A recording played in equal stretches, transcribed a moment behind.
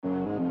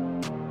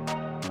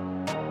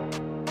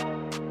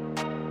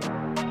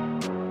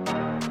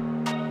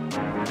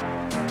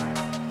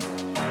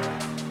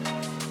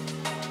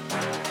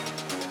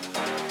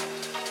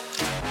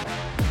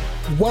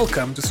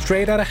Welcome to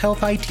Straight Outta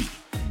Health IT.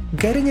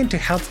 Getting into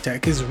health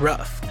tech is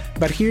rough,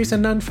 but here's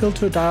an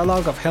unfiltered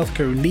dialogue of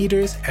healthcare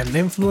leaders and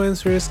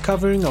influencers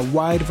covering a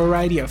wide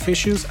variety of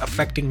issues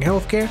affecting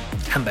healthcare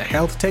and the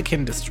health tech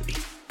industry.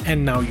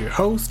 And now your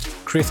host,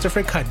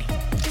 Jeffery Cohen.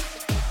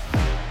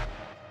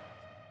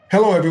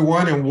 Hello,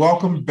 everyone, and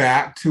welcome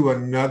back to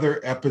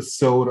another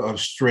episode of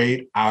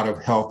Straight Out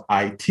of Health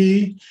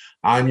IT.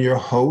 I'm your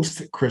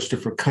host,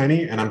 Jeffery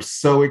Cohen, and I'm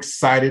so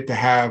excited to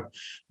have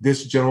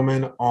this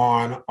gentleman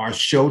on our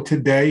show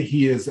today.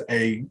 He is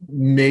a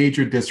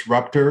major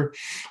disruptor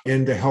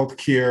in the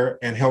healthcare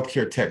and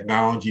healthcare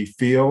technology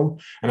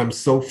field, and I'm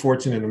so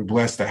fortunate and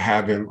blessed to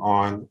have him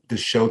on the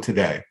show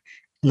today.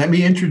 Let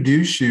me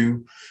introduce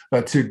you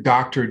to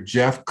Dr.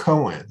 Jeff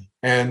Cohen.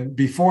 And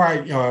before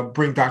I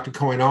bring Dr.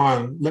 Cohen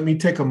on, let me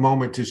take a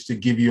moment just to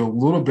give you a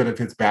little bit of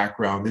his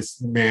background.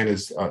 This man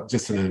is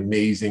just an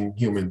amazing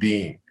human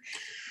being.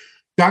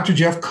 Dr.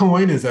 Jeff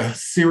Cohen is a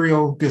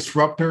serial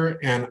disruptor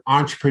and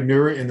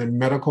entrepreneur in the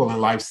medical and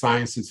life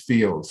sciences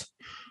fields.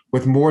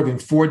 With more than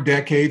 4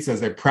 decades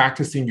as a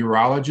practicing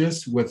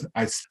urologist with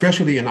a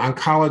specialty in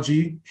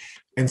oncology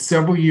and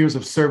several years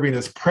of serving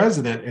as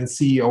president and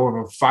CEO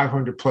of a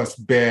 500 plus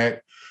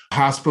bed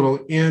hospital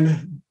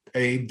in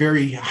a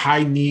very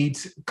high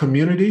needs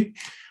community,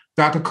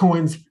 Dr.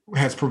 Cohen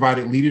has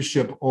provided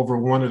leadership over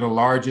one of the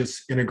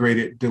largest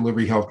integrated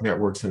delivery health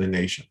networks in the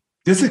nation.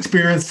 This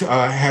experience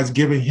has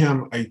given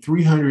him a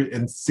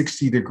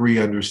 360-degree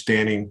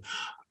understanding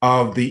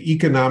of the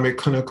economic,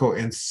 clinical,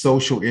 and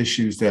social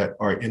issues that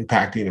are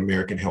impacting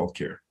American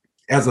healthcare.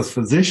 As a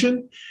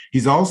physician,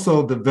 he's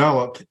also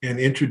developed and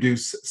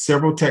introduced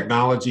several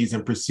technologies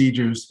and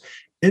procedures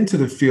into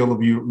the field of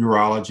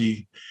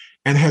urology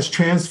and has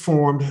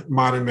transformed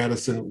modern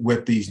medicine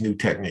with these new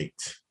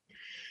techniques.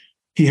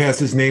 He has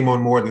his name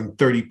on more than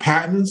 30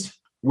 patents,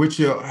 which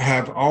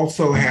have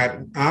also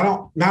had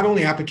not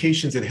only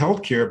applications in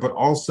healthcare, but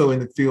also in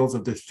the fields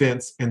of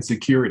defense and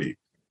security.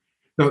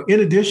 Now,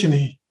 in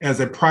addition, as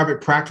a private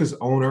practice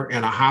owner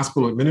and a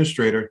hospital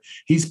administrator,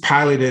 he's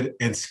piloted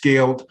and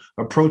scaled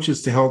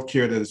approaches to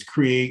healthcare that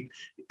create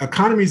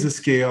economies of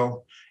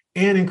scale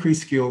and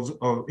increase skills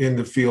in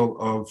the field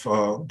of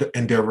the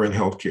endeavor in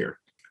healthcare.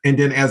 And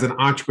then as an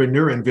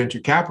entrepreneur and venture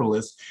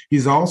capitalist,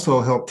 he's also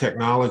helped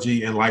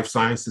technology and life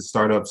sciences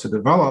startups to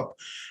develop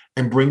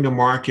and bring to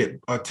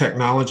market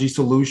technology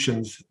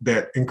solutions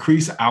that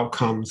increase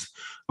outcomes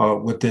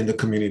within the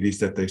communities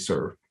that they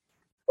serve.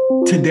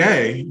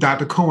 Today,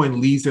 Dr.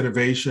 Cohen leads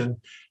innovation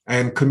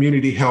and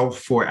community health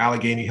for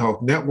Allegheny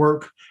Health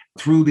Network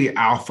through the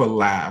Alpha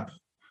Lab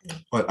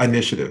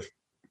initiative,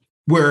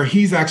 where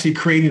he's actually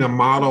creating a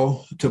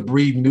model to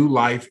breathe new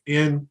life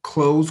in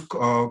closed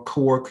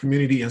core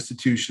community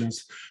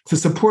institutions to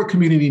support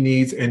community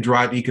needs and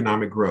drive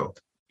economic growth.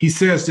 He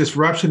says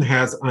disruption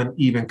has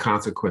uneven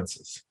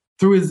consequences.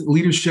 Through his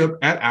leadership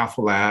at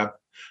Alpha Lab,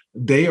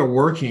 they are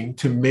working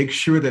to make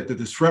sure that the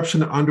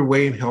disruption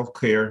underway in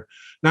healthcare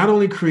not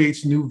only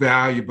creates new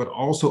value, but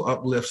also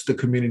uplifts the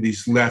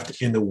communities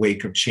left in the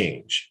wake of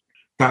change.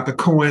 Dr.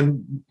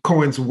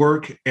 Cohen's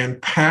work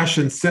and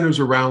passion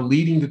centers around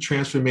leading the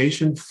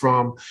transformation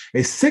from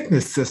a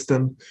sickness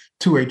system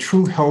to a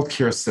true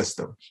healthcare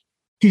system.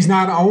 He's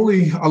not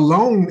only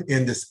alone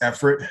in this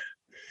effort,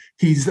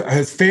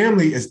 his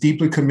family is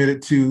deeply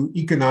committed to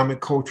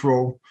economic,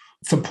 cultural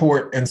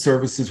support and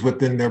services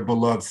within their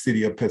beloved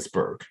city of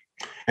Pittsburgh.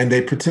 And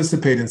they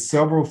participate in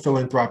several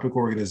philanthropic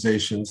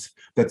organizations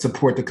that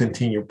support the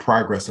continued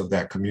progress of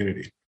that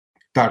community.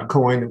 Dr.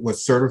 Cohen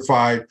was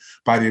certified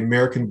by the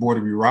American Board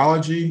of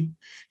Urology.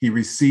 He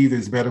received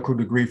his medical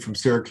degree from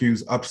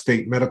Syracuse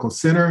Upstate Medical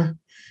Center.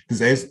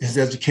 His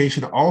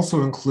education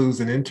also includes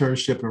an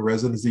internship and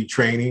residency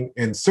training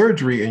in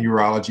surgery and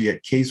urology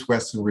at Case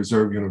Western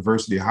Reserve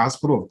University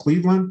Hospital of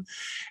Cleveland,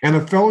 and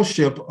a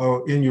fellowship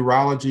in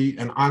urology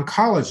and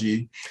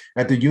oncology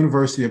at the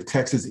University of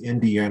Texas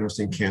MD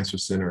Anderson Cancer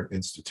Center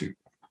Institute.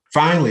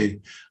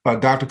 Finally,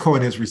 Dr.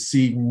 Cohen has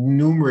received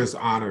numerous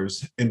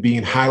honors and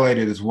being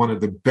highlighted as one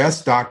of the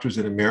best doctors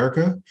in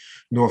America,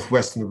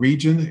 Northwestern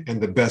region,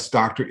 and the best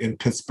doctor in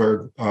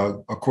Pittsburgh,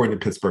 according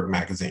to Pittsburgh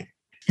Magazine.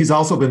 He's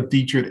also been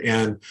featured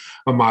in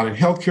a Modern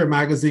Healthcare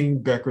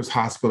magazine, Becker's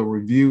Hospital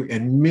Review,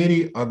 and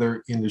many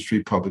other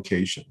industry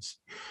publications.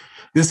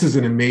 This is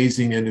an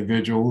amazing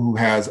individual who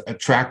has a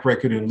track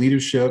record in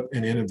leadership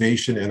and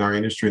innovation in our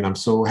industry, and I'm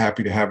so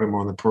happy to have him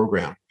on the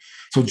program.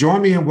 So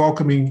join me in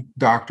welcoming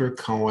Dr.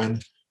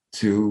 Cohen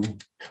to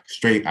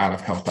Straight Out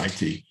of Health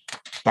IT.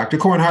 Dr.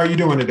 Cohen, how are you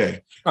doing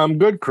today? I'm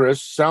good,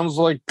 Chris. Sounds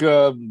like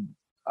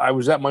I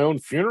was at my own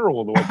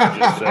funeral, the way you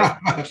just said.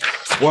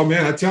 Well,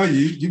 man, I tell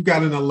you, you've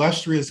got an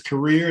illustrious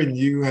career, and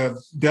you have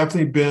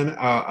definitely been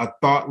a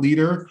thought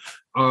leader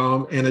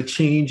and a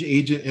change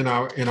agent in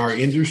our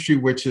industry,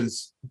 which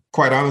is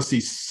quite honestly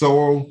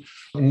so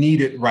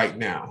needed right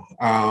now.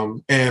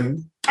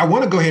 And I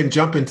want to go ahead and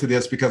jump into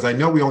this because I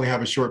know we only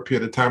have a short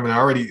period of time. And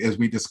already, as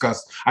we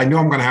discussed, I know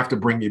I'm going to have to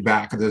bring you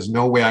back. There's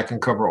no way I can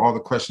cover all the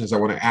questions I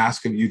want to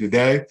ask of you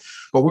today.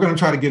 But we're going to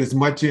try to get as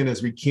much in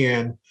as we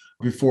can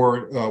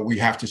before we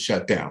have to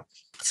shut down.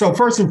 So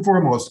first and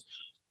foremost,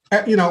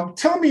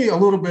 tell me a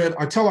little bit,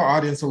 or tell our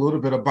audience a little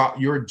bit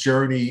about your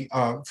journey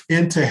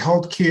into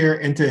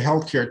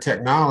healthcare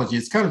technology.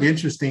 It's kind of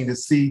interesting to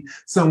see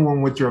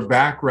someone with your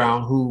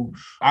background who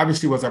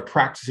obviously was a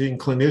practicing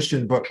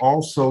clinician, but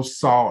also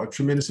saw a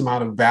tremendous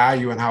amount of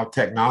value in how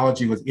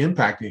technology was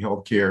impacting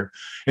healthcare,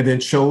 and then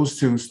chose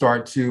to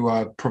start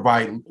to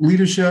provide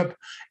leadership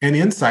and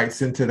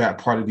insights into that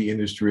part of the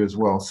industry as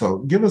well. So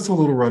give us a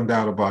little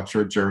rundown about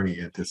your journey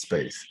into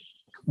space.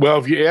 Well,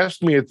 if you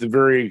asked me at the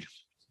very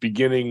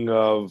beginning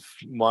of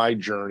my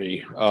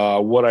journey,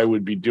 what I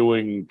would be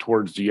doing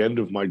towards the end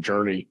of my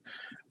journey,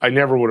 I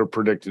never would have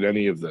predicted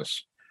any of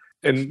this.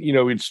 And,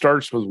 it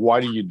starts with, why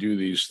do you do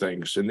these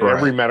things? And Right.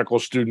 Every medical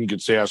student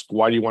gets asked,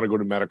 why do you want to go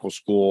to medical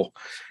school?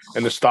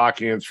 And the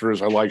stock answer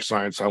is, I like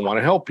science. I want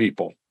to help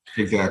people.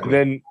 Exactly. And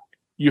then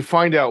you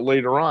find out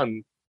later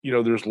on,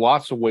 there's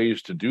lots of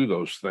ways to do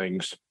those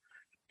things.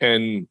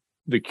 And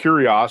the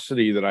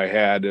curiosity that I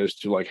had as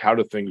to how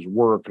do things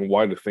work and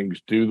why do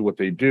things do what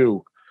they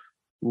do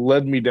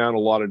led me down a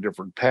lot of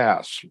different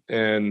paths.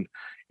 And,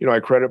 I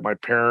credit my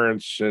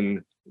parents,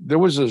 and there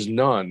was this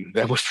nun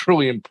that was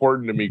really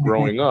important to me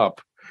growing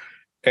up.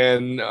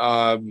 And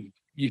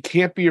you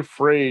can't be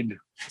afraid.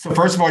 So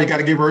first of all, you got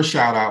to give her a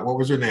shout out. What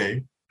was her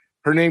name?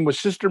 Her name was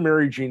Sister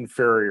Mary Jean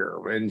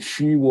Ferrier, and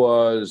she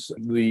was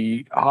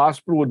the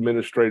hospital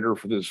administrator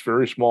for this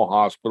very small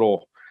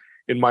hospital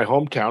in my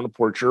hometown of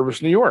Port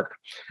Jervis, New York.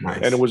 Nice.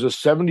 And it was a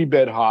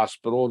 70-bed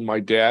hospital. And my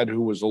dad,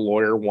 who was a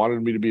lawyer,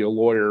 wanted me to be a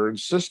lawyer. And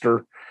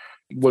Sister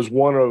was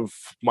one of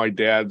my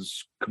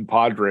dad's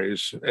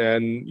compadres.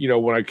 And,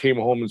 when I came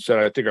home and said,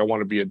 I think I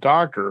want to be a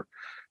doctor,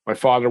 my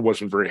father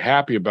wasn't very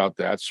happy about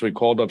that. So he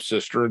called up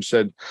Sister and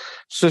said,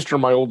 Sister,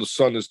 my oldest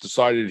son has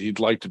decided he'd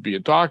like to be a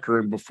doctor.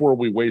 And before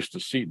we waste a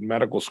seat in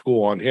medical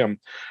school on him,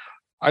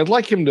 I'd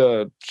like him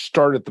to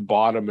start at the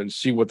bottom and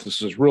see what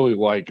this is really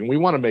like. And we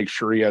want to make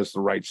sure he has the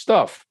right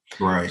stuff.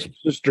 Right. So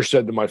Sister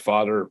said to my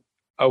father,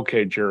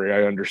 okay, Jerry,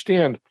 I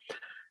understand.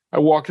 I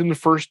walked in the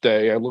first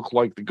day. I looked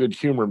like the good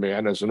humor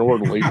man as an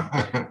orderly.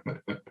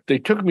 They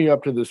took me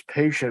up to this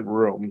patient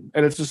room,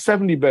 and it's a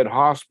 70-bed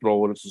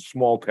hospital, and it's a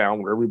small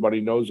town where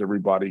everybody knows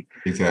everybody.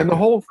 Exactly. And the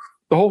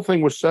whole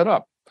thing was set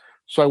up.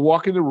 So I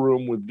walk in the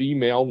room with the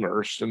male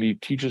nurse, and he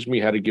teaches me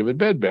how to give a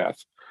bed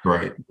bath.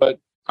 Right. But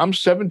I'm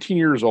 17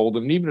 years old,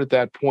 and even at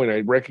that point,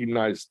 I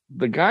recognized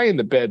the guy in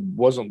the bed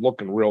wasn't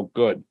looking real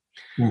good.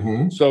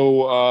 Mm-hmm.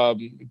 So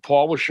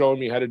Paul was showing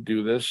me how to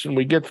do this, and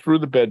we get through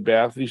the bed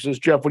bath. He says,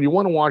 Jeff, when you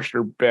want to wash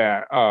their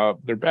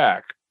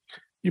back,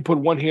 you put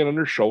one hand on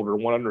their shoulder,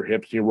 one on their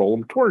hips, and you roll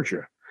them towards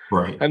you.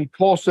 Right. And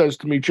Paul says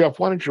to me, Jeff,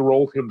 why don't you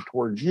roll him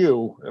towards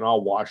you, and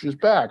I'll wash his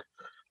back.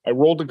 I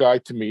rolled the guy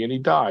to me, and he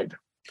died.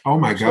 Oh,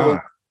 my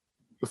God.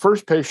 The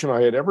first patient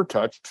I had ever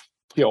touched,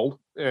 killed,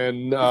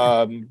 and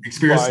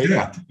experienced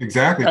death.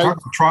 Exactly.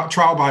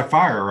 Trial by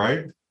fire,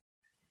 right?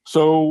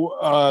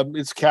 So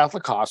it's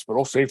Catholic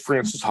Hospital, St.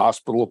 Francis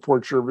Hospital of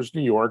Port Jervis,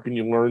 New York, and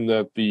you learn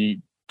that the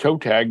toe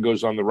tag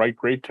goes on the right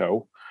great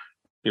toe.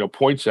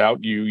 Points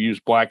out you use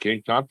black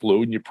ink, not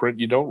blue, and you print,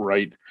 you don't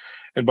write.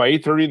 And by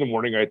 8:30 in the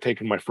morning, I had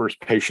taken my first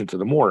patient to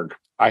the morgue.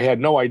 I had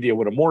no idea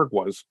what a morgue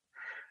was.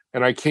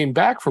 And I came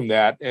back from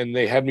that, and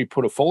they had me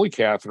put a Foley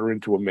catheter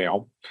into a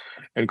male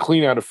and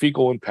clean out a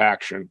fecal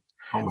impaction.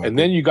 And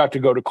then you got to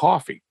go to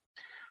coffee.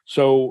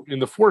 So in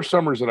the 4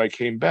 summers that I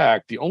came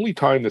back, the only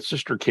time that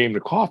Sister came to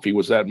coffee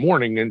was that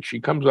morning, and she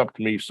comes up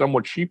to me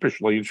somewhat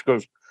sheepishly, and she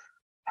goes,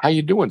 how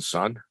you doing,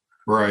 son?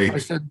 Right. I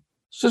said,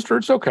 Sister,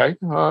 it's okay.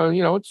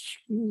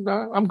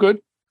 I'm good.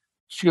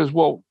 She goes,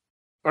 well,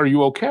 are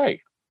you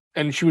okay?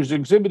 And she was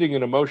exhibiting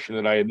an emotion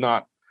that I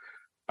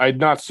had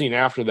not seen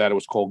after that. It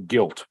was called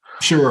guilt.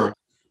 Sure.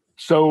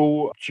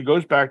 So she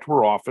goes back to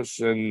her office,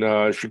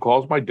 and she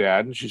calls my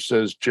dad, and she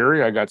says,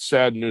 Jerry, I got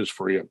sad news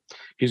for you.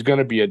 He's going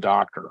to be a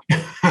doctor.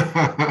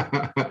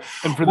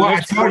 And for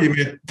I tell you,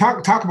 man,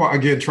 talk about,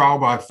 again, trial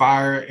by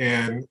fire.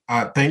 And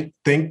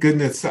thank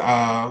goodness,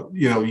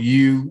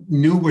 you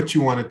knew what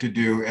you wanted to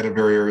do at a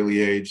very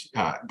early age,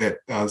 that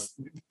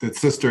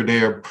Sister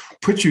there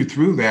put you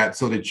through that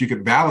so that you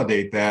could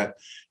validate that.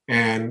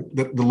 And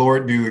the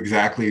Lord knew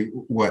exactly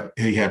what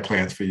he had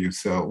plans for you.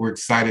 So we're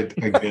excited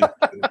again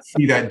to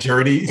see that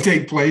journey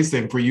take place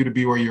and for you to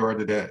be where you are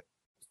today.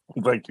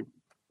 Thank you.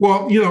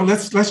 Well,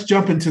 let's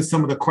jump into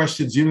some of the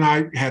questions. You and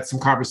I had some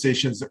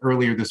conversations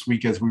earlier this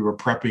week as we were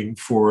prepping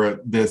for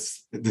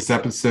this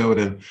episode,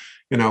 and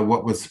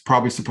what was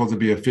probably supposed to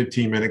be a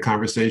 15-minute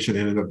conversation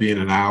ended up being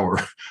an hour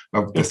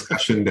of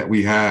discussion that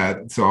we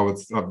had. So I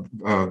was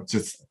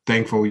just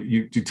thankful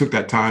you took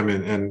that time,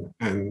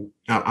 and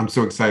I'm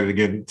so excited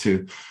again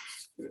to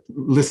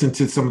listen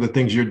to some of the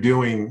things you're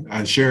doing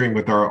and sharing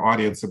with our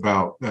audience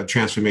about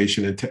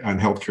transformation in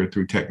healthcare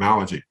through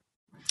technology.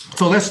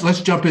 So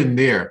let's jump in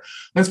there.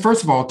 Let's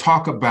first of all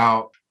talk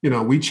about,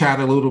 we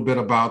chatted a little bit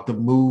about the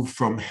move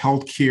from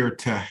healthcare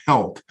to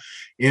health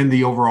in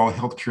the overall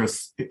healthcare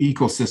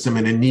ecosystem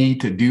and the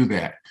need to do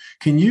that.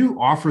 Can you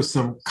offer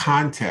some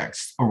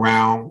context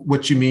around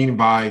what you mean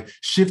by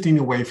shifting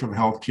away from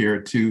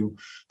healthcare to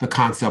the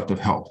concept of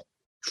health?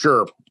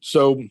 Sure.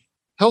 So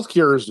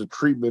healthcare is the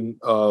treatment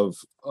of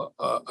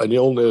an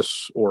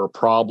illness or a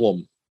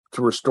problem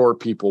to restore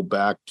people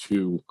back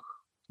to,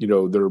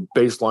 their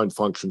baseline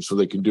function so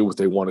they can do what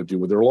they want to do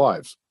with their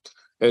lives.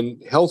 And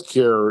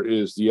healthcare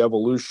is the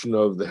evolution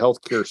of the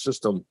healthcare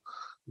system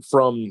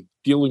from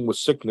dealing with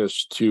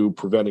sickness to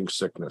preventing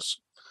sickness.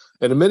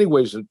 And in many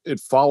ways, it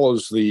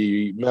follows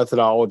the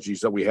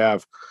methodologies that we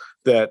have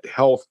that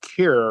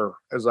healthcare,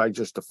 as I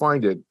just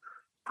defined it,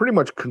 pretty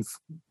much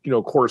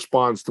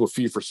corresponds to a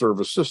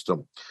fee-for-service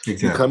system.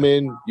 Exactly. You come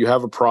in, you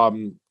have a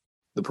problem,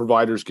 the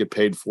providers get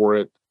paid for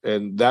it,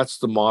 and that's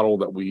the model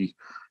that we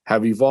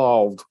have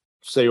evolved,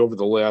 say, over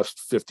the last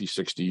 50,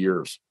 60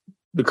 years.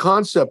 The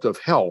concept of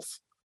health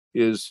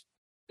is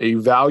a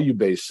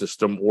value-based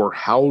system, or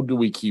how do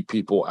we keep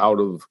people out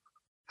of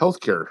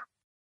healthcare?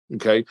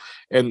 Okay.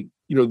 And,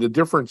 the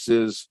difference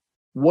is,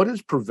 what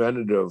is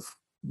preventative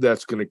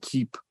that's going to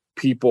keep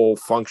people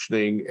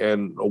functioning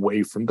and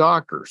away from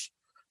doctors?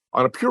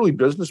 On a purely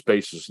business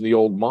basis, in the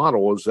old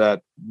model is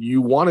that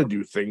you want to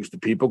do things to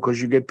people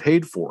because you get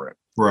paid for it.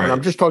 Right. And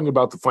I'm just talking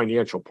about the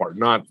financial part,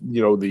 not,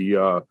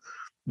 the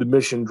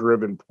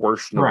mission-driven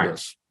portion of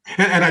this.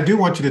 And I do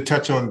want you to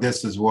touch on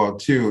this as well,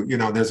 too.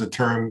 There's a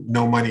term,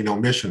 no money, no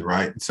mission,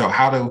 right? So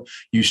how do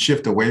you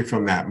shift away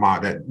from that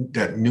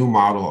new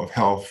model of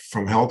health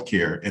from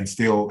healthcare and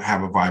still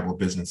have a viable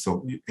business?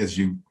 So as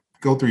you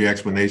go through your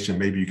explanation,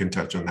 maybe you can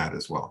touch on that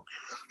as well.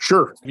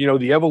 Sure.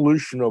 The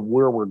evolution of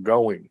where we're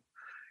going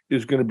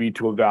is going to be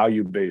to a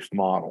value-based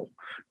model,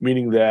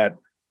 meaning that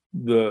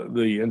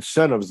the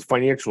incentives, the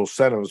financial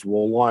incentives,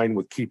 will align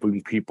with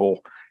keeping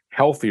people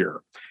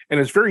healthier. And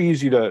it's very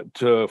easy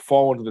to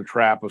fall into the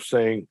trap of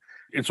saying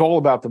it's all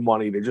about the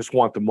money. They just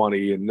want the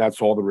money, and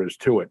that's all there is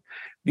to it.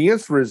 The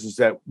answer is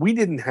that we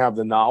didn't have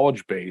the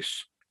knowledge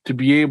base to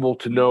be able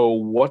to know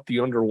what the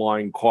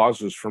underlying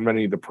causes for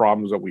many of the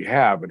problems that we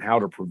have and how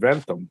to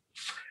prevent them.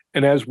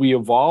 And as we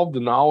evolve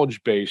the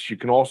knowledge base, you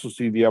can also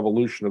see the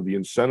evolution of the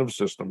incentive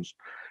systems,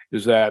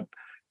 is that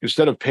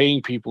instead of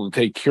paying people to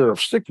take care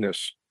of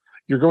sickness,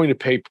 you're going to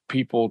pay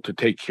people to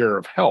take care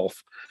of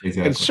health.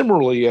 Exactly. And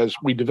similarly, as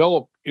we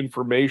develop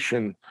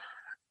information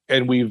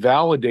and we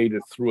validate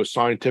it through a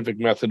scientific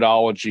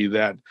methodology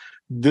that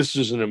this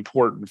is an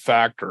important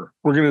factor,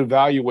 we're going to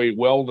evaluate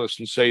wellness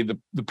and say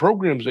the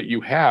programs that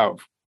you have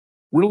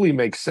really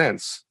make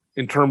sense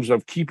in terms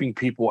of keeping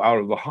people out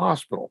of the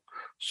hospital.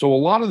 So a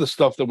lot of the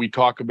stuff that we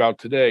talk about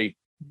today,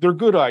 they're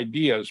good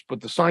ideas,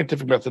 but the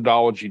scientific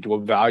methodology to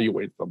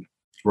evaluate them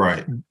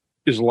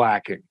is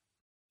lacking.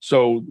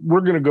 So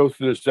we're going to go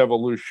through this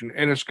evolution,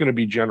 and it's going to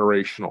be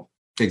generational.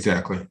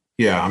 Exactly.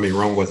 Yeah. I mean,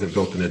 Rome wasn't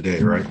built in a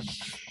day, right?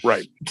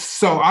 Right.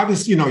 So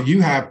obviously,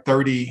 you have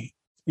 30,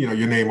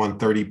 your name on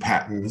 30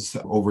 patents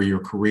over your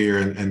career.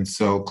 And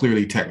so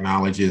clearly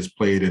technology has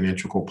played an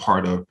integral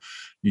part of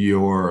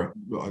your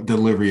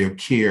delivery of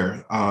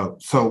care.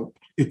 So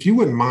if you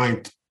wouldn't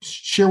mind,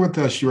 share with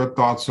us your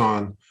thoughts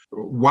on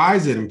why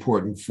is it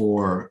important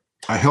for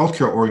a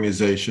healthcare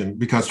organization,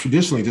 because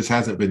traditionally this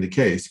hasn't been the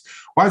case.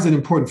 Why is it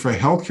important for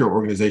healthcare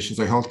organizations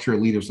or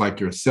healthcare leaders like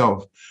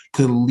yourself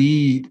to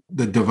lead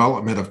the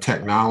development of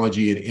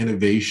technology and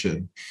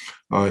innovation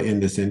in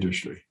this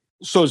industry?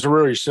 So it's a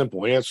very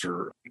simple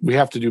answer. We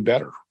have to do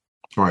better.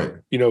 Right.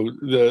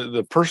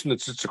 The person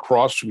that sits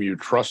across from you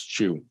trusts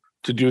you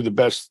to do the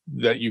best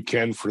that you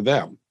can for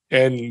them.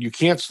 And you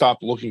can't stop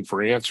looking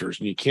for answers,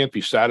 and you can't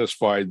be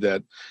satisfied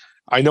that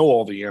I know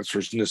all the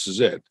answers and this is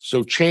it.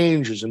 So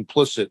change is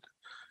implicit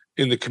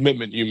in the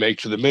commitment you make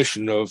to the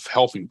mission of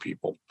helping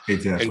people.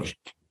 Exactly. And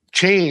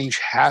change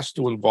has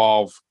to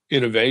involve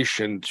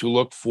innovation to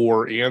look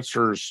for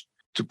answers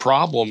to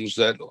problems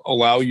that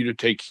allow you to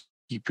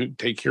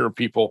take care of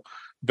people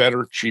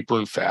better, cheaper,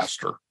 and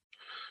faster.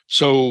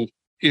 So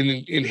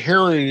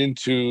inherent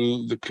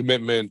into the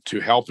commitment to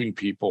helping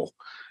people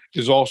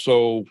is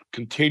also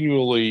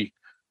continually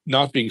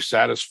not being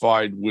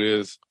satisfied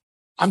with,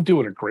 I'm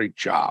doing a great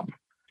job.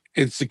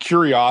 It's the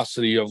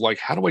curiosity of like,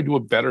 how do I do a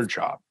better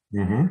job?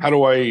 Mm-hmm. How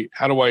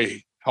do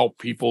I help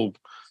people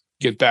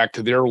get back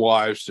to their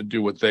lives to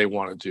do what they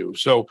want to do?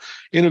 So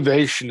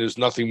innovation is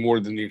nothing more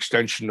than the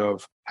extension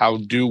of how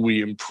do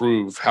we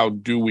improve? How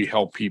do we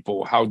help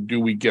people? How do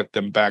we get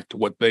them back to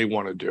what they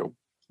want to do?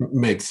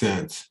 Makes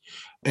sense.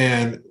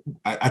 And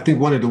I think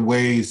one of the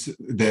ways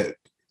that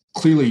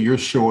clearly you're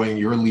showing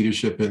your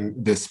leadership in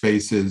this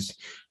space is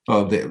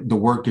the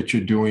work that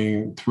you're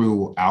doing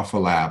through Alpha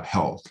Lab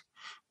Health,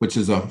 which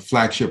is a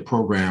flagship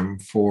program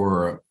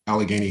for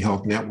Allegheny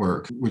Health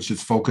Network, which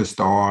is focused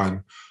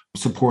on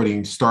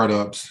supporting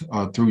startups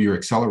through your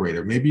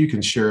accelerator. Maybe you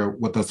can share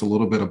with us a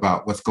little bit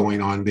about what's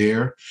going on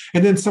there,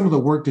 and then some of the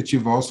work that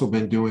you've also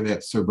been doing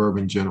at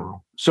Suburban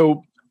General.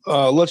 So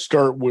let's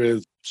start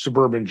with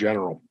Suburban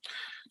General.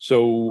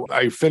 So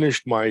I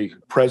finished my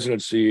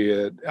presidency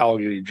at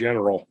Allegheny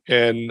General,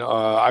 and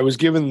I was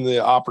given the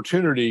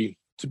opportunity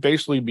to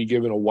basically be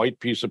given a white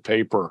piece of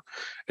paper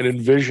and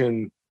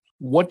envision,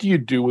 what do you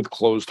do with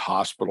closed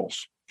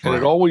hospitals? And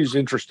it always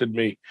interested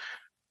me,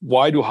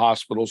 why do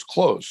hospitals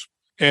close?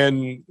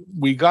 And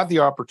we got the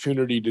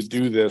opportunity to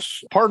do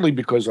this partly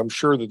because I'm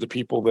sure that the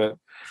people that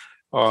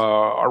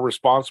are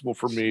responsible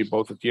for me,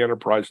 both at the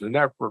enterprise and the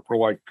network, were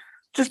like,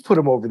 just put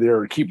them over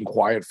there and keep them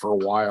quiet for a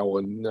while.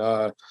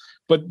 And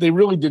but they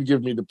really did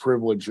give me the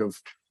privilege of,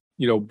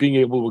 being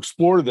able to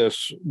explore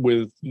this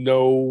with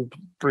no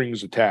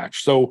strings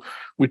attached. So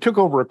we took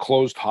over a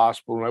closed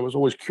hospital, and I was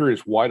always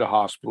curious why the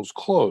hospital's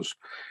closed.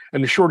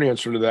 And the short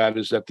answer to that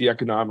is that the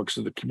economics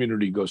of the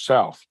community go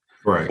south.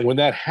 Right. And when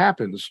that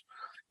happens,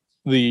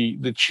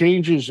 the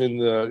changes in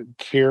the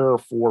care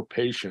for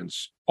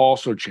patients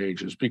also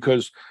changes,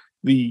 because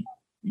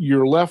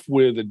you're left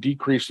with a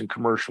decrease in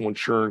commercial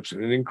insurance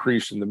and an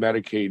increase in the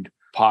Medicaid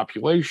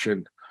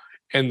population,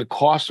 and the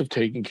cost of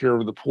taking care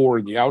of the poor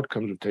and the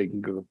outcomes of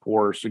taking care of the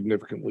poor are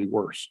significantly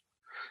worse.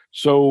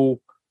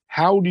 So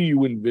how do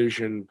you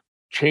envision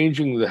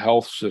changing the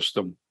health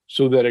system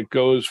so that it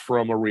goes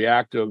from a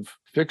reactive,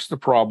 fix the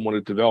problem when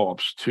it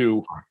develops,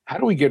 to how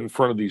do we get in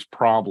front of these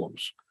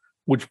problems,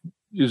 which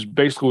is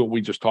basically what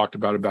we just talked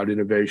about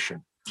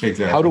innovation.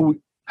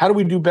 Exactly. How do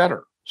we do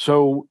better?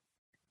 So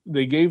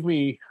they gave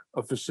me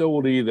a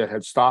facility that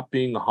had stopped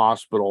being a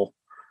hospital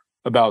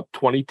about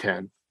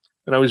 2010.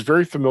 And I was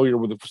very familiar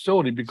with the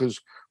facility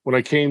because when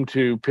I came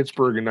to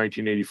Pittsburgh in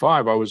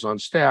 1985, I was on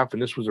staff,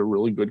 and this was a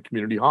really good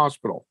community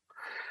hospital.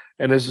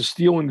 And as the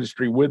steel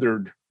industry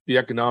withered, the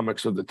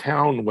economics of the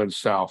town went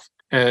south,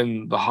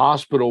 and the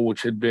hospital,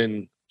 which had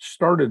been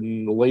started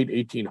in the late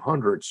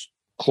 1800s,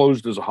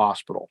 closed as a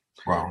hospital.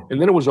 Wow.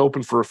 And then it was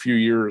open for a few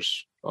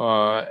years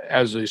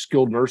as a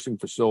skilled nursing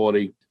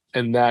facility,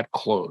 and that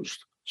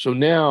closed. So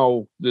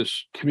now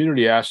this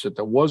community asset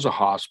that was a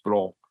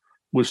hospital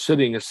was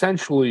sitting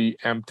essentially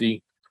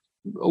empty,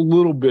 a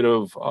little bit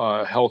of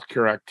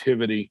healthcare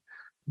activity,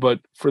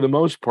 but for the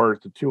most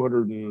part, the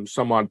 200 and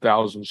some odd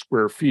thousand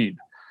square feet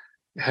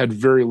had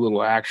very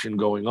little action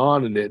going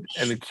on in it,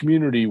 and the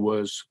community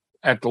was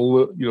at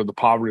the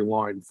poverty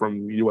line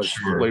from U.S.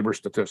 labor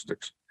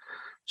statistics.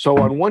 So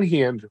on one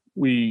hand,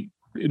 we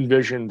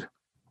envisioned,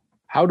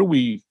 how do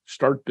we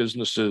start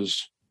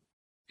businesses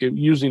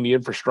using the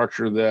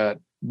infrastructure that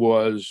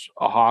was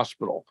a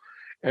hospital?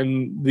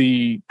 And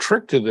the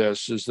trick to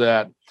this is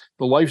that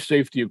the life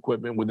safety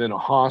equipment within a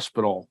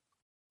hospital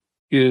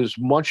is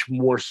much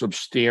more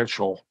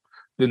substantial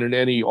than in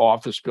any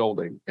office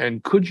building.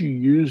 And could you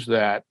use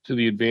that to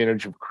the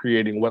advantage of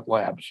creating wet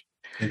labs?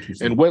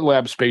 And wet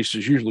lab space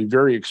is usually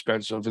very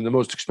expensive. And the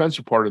most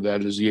expensive part of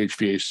that is the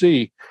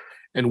HVAC.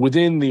 And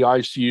within the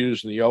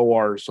ICUs and the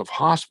ORs of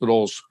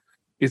hospitals,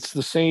 it's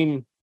the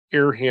same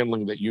air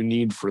handling that you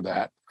need for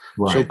that.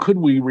 Right. So could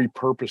we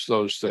repurpose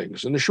those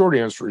things? And the short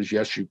answer is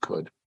yes, you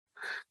could.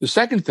 The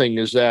second thing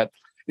is that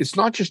it's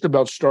not just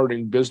about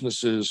starting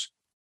businesses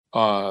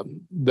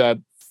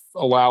that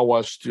allow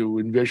us to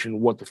envision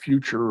what the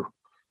future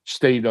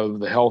state of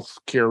the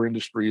healthcare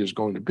industry is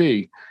going to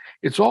be.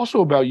 It's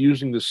also about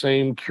using the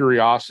same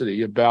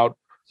curiosity about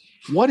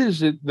what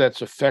is it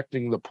that's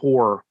affecting the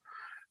poor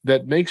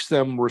that makes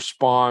them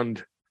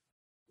respond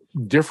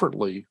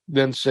differently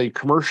than, say,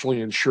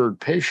 commercially insured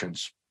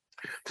patients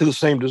to the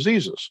same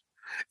diseases.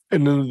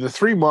 And then the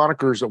three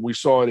monikers that we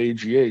saw at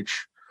AGH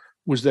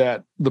was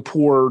that the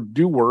poor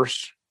do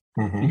worse,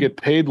 you get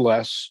paid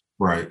less,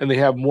 right, and they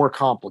have more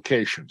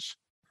complications.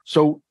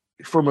 So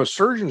from a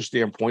surgeon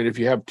standpoint, if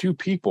you have two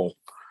people,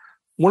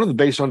 one of the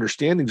base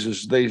understandings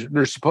is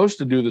they're supposed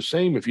to do the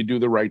same if you do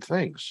the right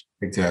things.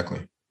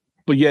 Exactly.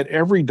 But yet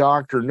every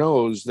doctor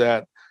knows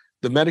that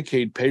the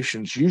Medicaid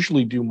patients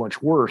usually do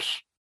much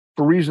worse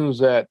for reasons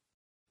that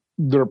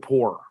they're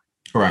poor.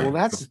 Right.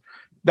 Well,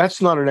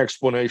 that's not an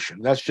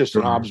explanation. That's just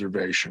an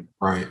observation.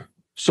 Right.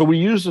 So we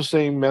use the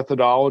same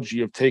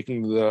methodology of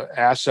taking the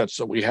assets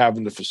that we have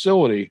in the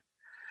facility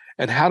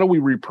and how do we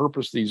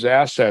repurpose these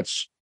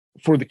assets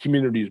for the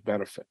community's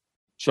benefit.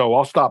 So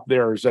I'll stop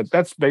there.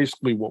 That's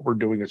basically what we're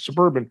doing at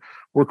Suburban.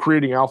 We're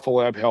creating Alpha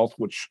Lab Health,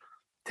 which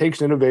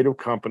takes innovative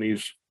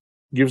companies,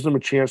 gives them a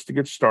chance to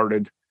get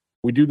started.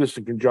 We do this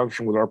in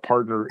conjunction with our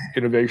partner,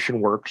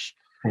 Innovation Works.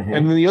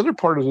 And then the other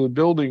part of the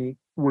building,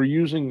 we're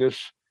using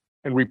this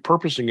and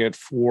repurposing it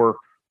for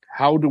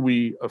how do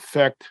we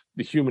affect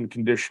the human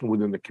condition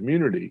within the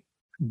community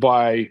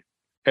by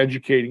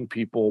educating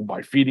people,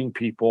 by feeding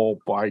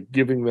people, by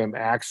giving them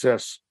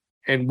access.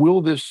 And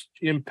will this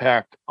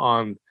impact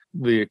on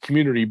the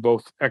community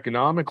both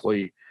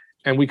economically,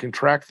 and we can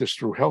track this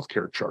through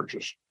healthcare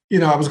charges?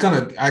 I was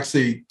going to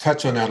actually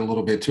touch on that a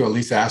little bit too, at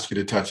least ask you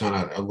to touch on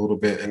it a little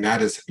bit. And that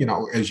is,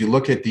 as you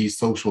look at these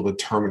social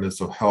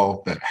determinants of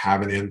health that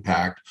have an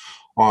impact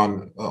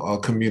on a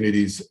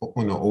community's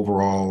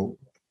overall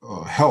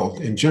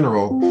health in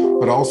general,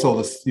 but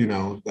also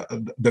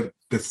the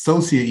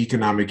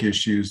socioeconomic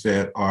issues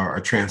that are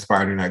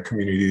transpired in that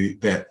community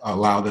that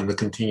allow them to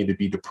continue to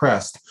be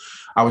depressed.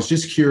 I was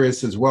just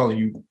curious as well, and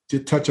you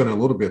did touch on it a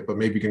little bit, but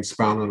maybe you can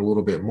expound on it a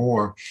little bit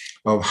more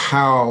of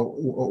how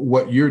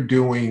what you're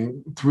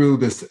doing through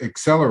this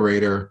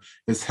accelerator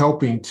is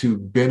helping to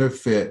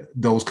benefit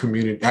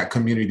that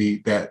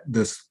community that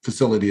this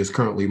facility is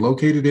currently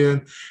located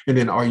in. And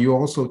then are you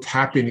also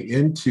tapping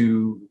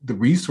into the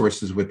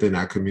resources within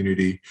that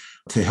community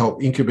to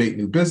help incubate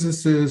new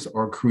businesses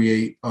or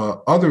create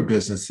other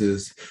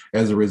businesses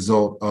as a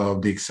result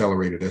of the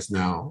accelerator that's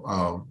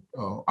now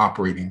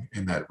operating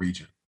in that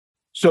region?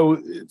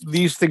 So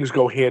these things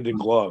go hand in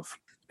glove.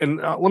 And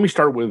let me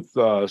start with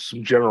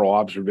some general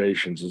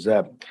observations, is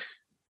that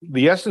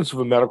the essence of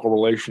a medical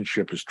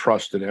relationship is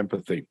trust and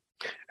empathy.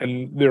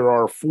 And there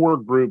are 4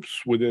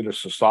 groups within a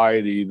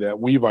society that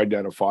we've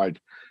identified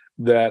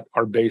that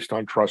are based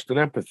on trust and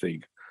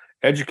empathy: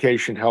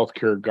 education,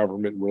 healthcare,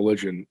 government, and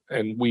religion.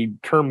 And we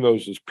term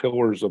those as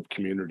pillars of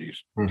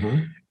communities.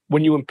 Mm-hmm.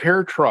 When you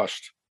impair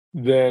trust,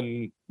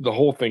 then the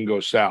whole thing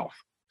goes south.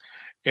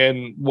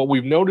 And what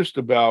we've noticed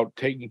about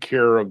taking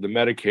care of the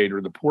Medicaid or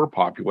the poor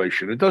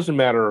population, it doesn't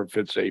matter if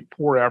it's a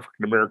poor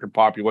African-American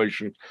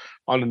population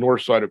on the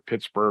north side of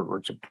Pittsburgh, or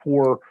it's a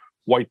poor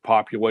white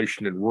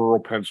population in rural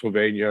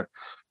Pennsylvania,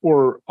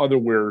 or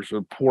otherwheres,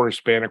 a poor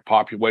Hispanic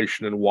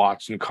population in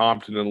Watts and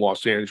Compton and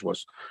Los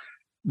Angeles.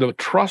 The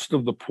trust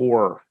of the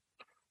poor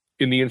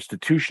in the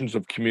institutions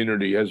of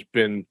community has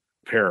been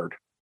impaired.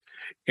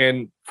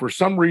 And for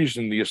some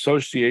reason, the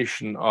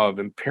association of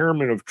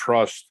impairment of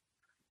trust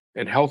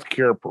and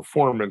healthcare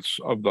performance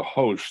of the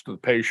host, the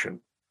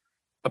patient,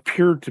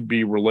 appear to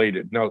be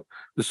related. Now,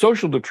 the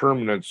social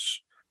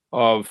determinants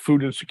of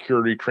food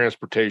insecurity,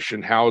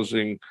 transportation,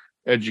 housing,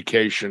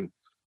 education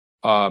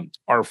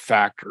are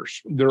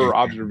factors. There are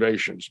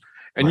observations.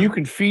 And you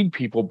can feed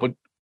people, but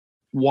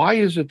why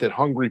is it that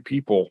hungry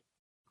people,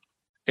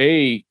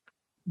 the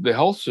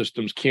health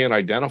systems can't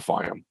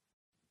identify them?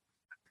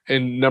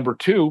 And number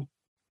 2,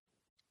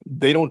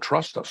 they don't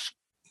trust us.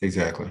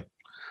 Exactly.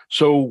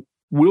 So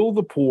will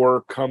the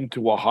poor come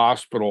to a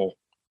hospital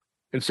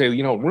and say,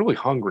 I'm really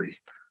hungry.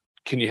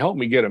 Can you help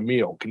me get a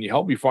meal? Can you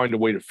help me find a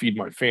way to feed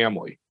my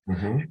family?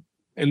 Mm-hmm.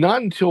 And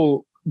not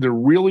until they're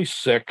really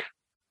sick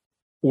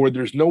or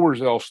there's nowhere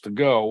else to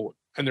go,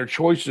 and their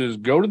choice is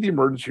go to the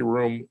emergency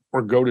room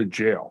or go to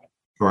jail.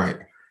 Right.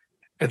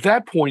 At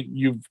that point,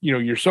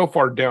 you're so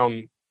far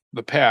down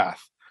the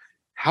path.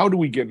 How do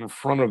we get in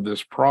front of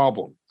this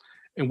problem?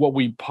 And what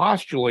we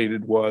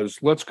postulated was,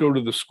 let's go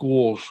to the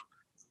schools.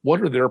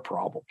 What are their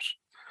problems?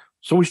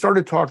 So we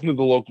started talking to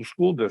the local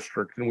school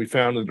district, and we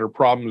found that their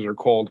problems are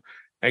called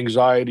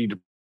anxiety,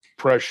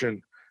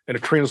 depression, and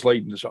it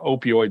translates into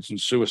opioids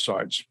and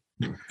suicides.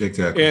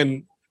 Exactly.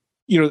 And,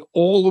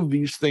 all of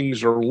these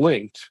things are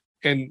linked.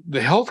 And the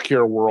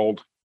healthcare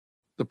world,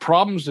 the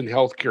problems in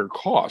healthcare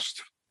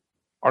cost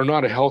are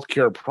not a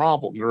healthcare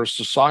problem. They're a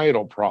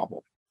societal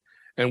problem.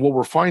 And what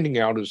we're finding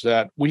out is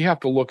that we have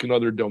to look in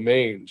other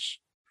domains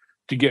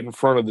to get in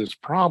front of this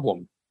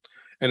problem.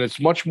 And it's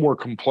much more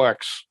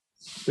complex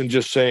than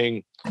just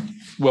saying,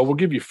 well, we'll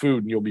give you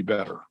food and you'll be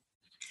better.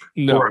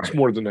 No, right. It's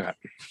more than that.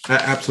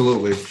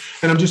 Absolutely.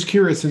 And I'm just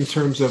curious in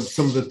terms of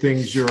some of the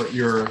things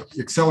your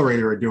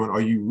accelerator are doing. Are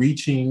you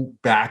reaching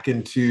back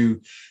into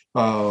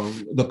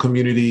the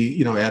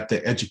community, at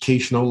the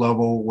educational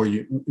level, where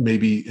you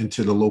maybe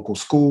into the local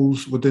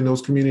schools within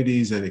those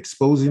communities and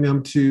exposing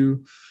them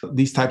to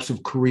these types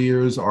of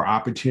careers or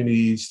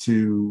opportunities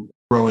to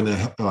grow in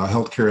the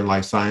healthcare and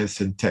life science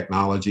and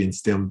technology and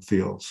STEM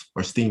fields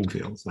or STEAM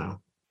fields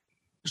now?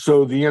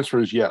 So the answer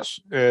is yes.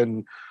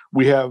 And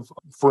we have,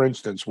 for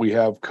instance,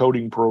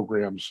 coding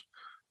programs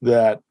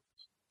that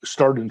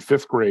start in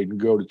 5th grade and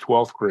go to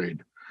 12th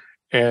grade.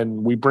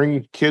 And we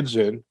bring kids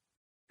in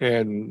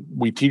and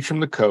we teach them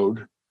the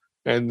code.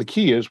 And the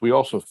key is we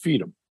also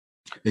feed them.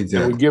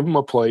 Exactly. And we give them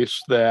a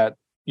place that,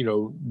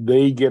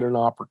 they get an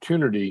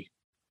opportunity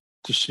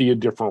to see a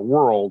different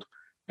world.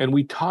 And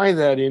we tie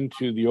that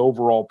into the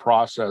overall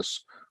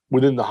process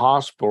within the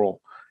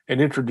hospital and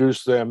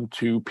introduce them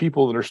to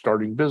people that are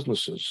starting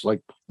businesses.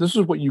 Like, this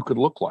is what you could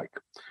look like.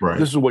 Right.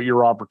 This is what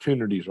your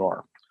opportunities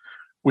are.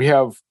 We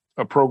have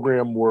a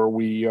program where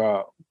we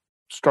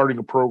starting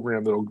a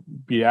program that'll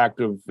be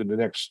active in the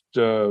next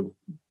 2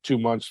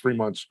 months, 3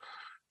 months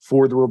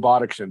for the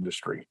robotics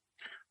industry,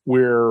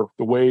 where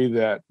the way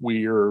that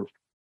we are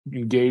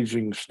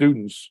engaging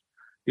students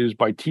is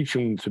by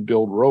teaching them to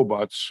build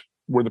robots,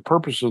 where the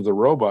purpose of the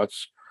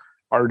robots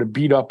are to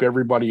beat up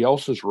everybody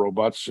else's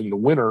robots in the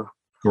winter.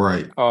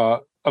 Right.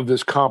 Of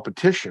this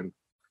competition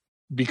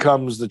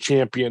becomes the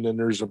champion, and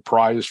there's a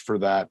prize for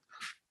that.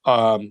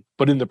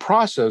 But in the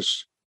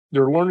process,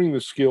 they're learning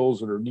the skills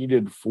that are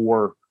needed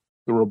for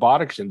the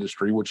robotics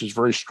industry, which is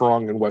very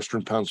strong in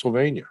Western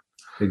Pennsylvania.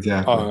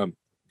 Exactly.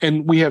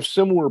 And we have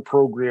similar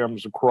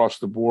programs across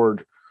the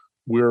board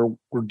where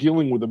we're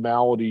dealing with the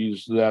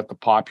maladies that the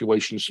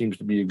population seems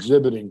to be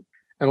exhibiting.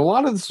 And a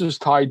lot of this is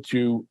tied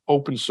to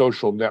open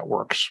social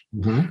networks,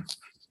 mm-hmm.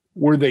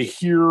 where they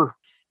hear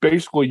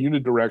basically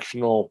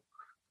unidirectional,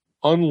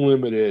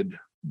 unlimited,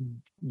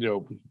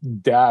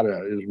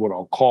 data is what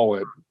I'll call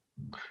it,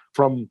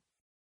 from,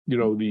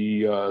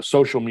 the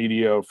social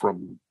media,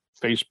 from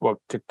Facebook,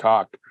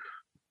 TikTok,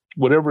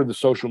 whatever the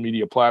social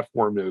media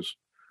platform is,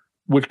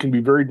 which can be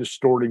very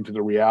distorting to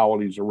the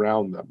realities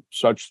around them,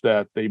 such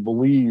that they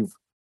believe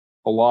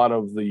a lot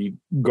of the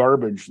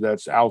garbage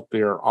that's out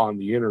there on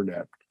the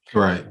internet.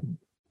 Right.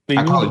 They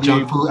I call need it to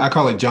junk be, food. I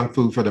call it junk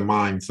food for the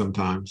mind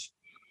sometimes.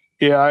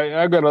 yeah,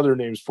 I've got other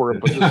names for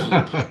it, but this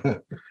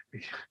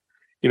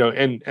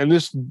is, and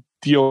this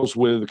deals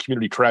with the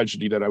community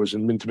tragedy that I was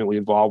intimately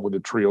involved with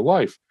at Tree of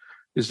Life,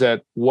 is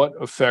that what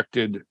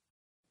affected,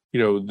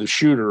 the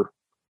shooter,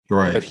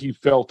 Right. that he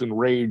felt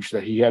enraged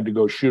that he had to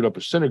go shoot up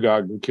a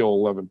synagogue and kill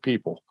 11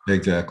 people.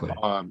 Exactly.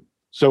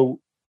 So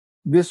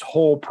this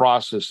whole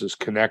process is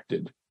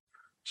connected.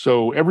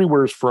 So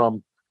everywhere's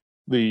from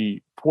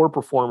the poor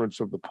performance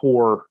of the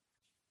poor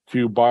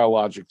to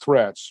biologic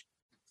threats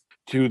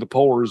to the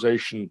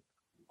polarization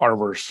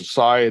of our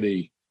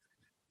society.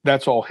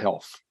 That's all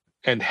health.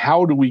 And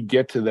how do we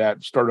get to that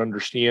and start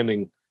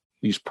understanding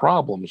these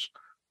problems?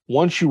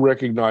 Once you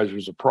recognize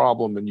there's a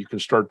problem and you can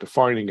start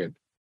defining it,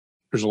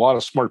 there's a lot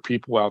of smart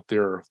people out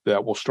there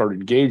that will start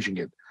engaging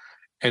it.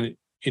 And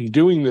in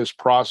doing this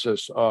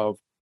process of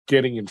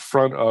getting in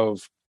front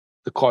of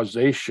the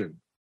causation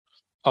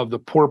of the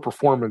poor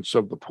performance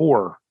of the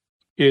poor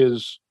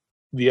is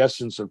the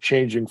essence of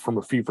changing from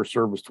a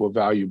fee-for-service to a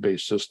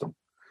value-based system.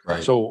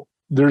 Right. So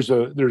there's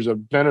a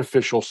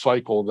beneficial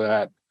cycle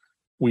that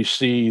we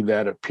see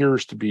that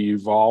appears to be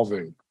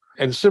evolving.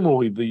 And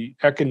similarly, the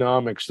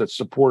economics that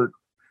support,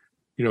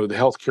 the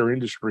healthcare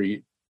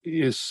industry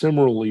is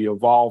similarly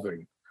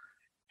evolving.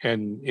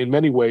 And in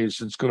many ways,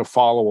 it's going to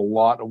follow a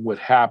lot of what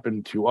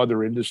happened to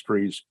other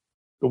industries.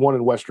 The one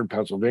in Western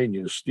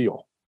Pennsylvania is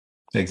steel.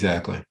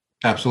 Exactly.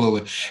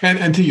 Absolutely.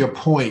 And to your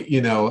point,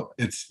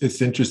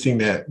 it's interesting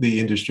that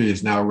the industry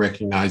is now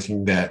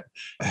recognizing that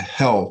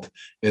health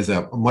is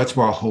a much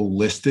more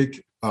holistic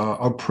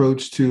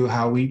approach to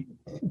how we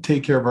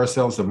take care of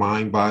ourselves, the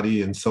mind,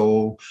 body, and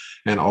soul,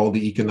 and all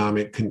the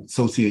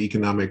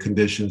socioeconomic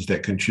conditions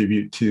that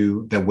contribute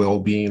to the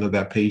well-being of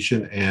that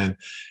patient. And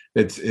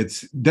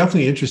it's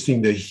definitely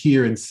interesting to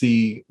hear and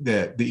see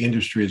that the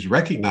industry is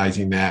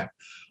recognizing that.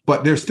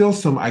 But there's still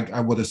some,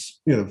 I would,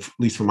 at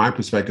least from my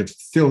perspective,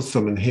 still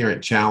some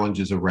inherent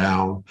challenges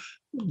around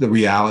the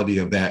reality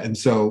of that. And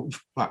so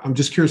I'm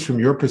just curious from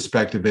your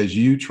perspective, as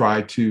you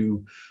try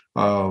to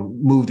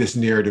move this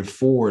narrative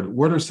forward,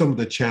 what are some of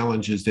the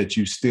challenges that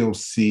you still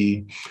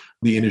see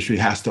the industry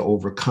has to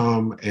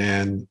overcome?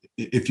 And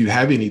if you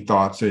have any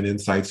thoughts and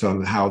insights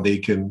on how they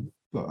can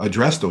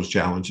address those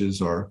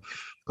challenges or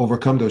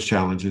overcome those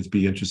challenges,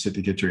 be interested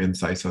to get your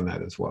insights on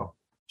that as well.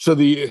 So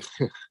the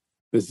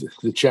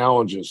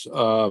challenges,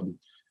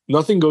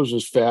 nothing goes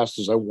as fast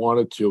as I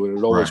wanted to, and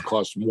it always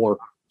costs more.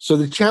 So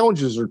the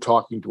challenges are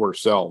talking to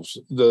ourselves.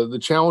 The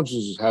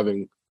challenges is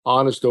having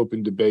honest,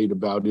 open debate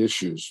about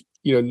issues.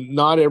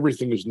 Not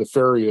everything is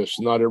nefarious.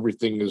 Not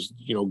everything is,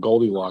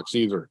 Goldilocks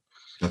either.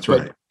 That's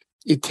right. But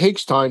it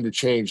takes time to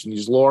change. In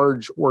these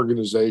large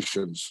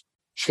organizations,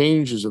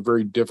 change is a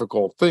very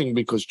difficult thing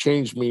because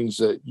change means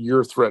that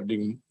you're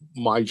threatening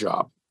my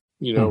job,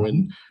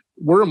 and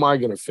where am I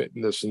going to fit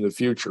in this in the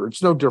future?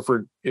 It's no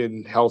different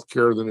in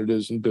healthcare than it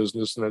is in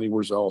business and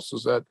anywhere else.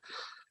 Is that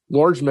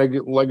large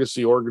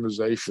legacy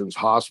organizations,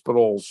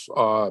 hospitals,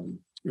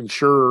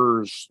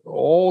 insurers,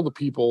 all the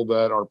people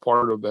that are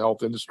part of the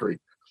health industry,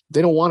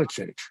 they don't want to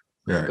change.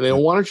 Right. And they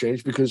don't want to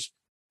change because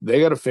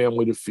they got a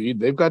family to feed.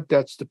 They've got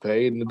debts to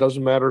pay. And it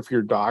doesn't matter if you're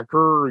a doctor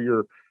or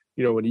you're,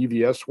 an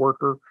EVS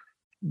worker.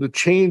 The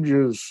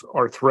changes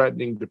are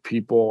threatening to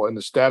people, and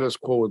the status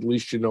quo, at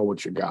least you know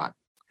what you got.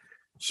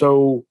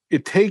 So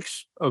it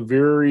takes a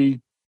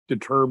very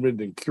determined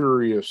and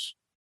curious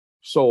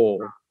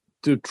soul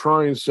to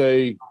try and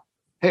say,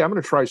 hey, I'm going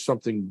to try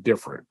something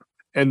different.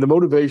 And the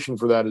motivation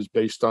for that is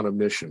based on a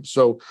mission.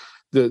 So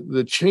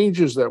the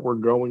changes that we're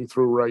going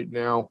through right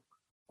now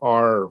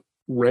are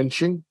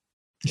wrenching.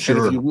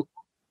 Sure.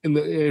 And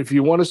if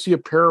you want to see a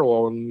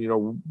parallel,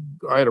 and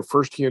I had a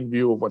firsthand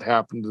view of what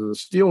happened to the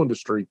steel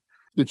industry,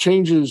 the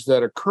changes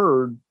that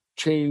occurred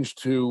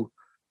changed to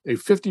a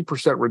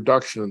 50%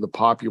 reduction in the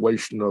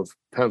population of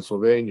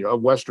Pennsylvania,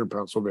 of Western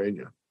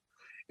Pennsylvania.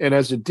 And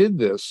as it did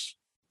this,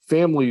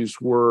 families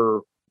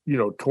were,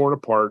 torn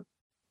apart.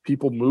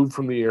 People moved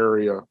from the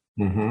area.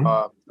 Mm-hmm.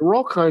 There were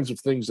all kinds of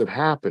things that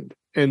happened.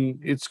 And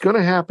it's going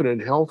to happen in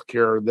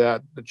healthcare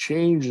that the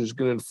change is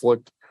going to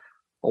inflict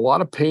a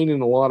lot of pain in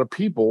a lot of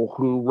people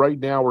who right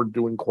now are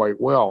doing quite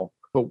well.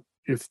 But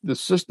if the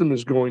system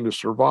is going to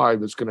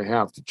survive, it's going to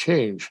have to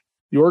change.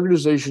 The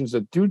organizations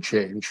that do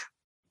change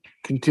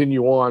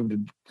continue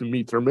on to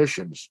meet their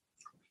missions.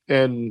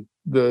 And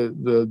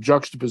the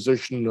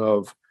juxtaposition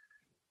of,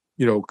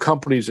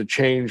 companies that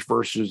change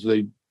versus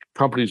the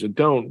companies that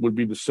don't would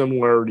be the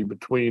similarity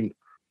between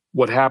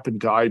what happened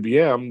to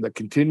IBM that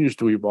continues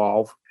to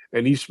evolve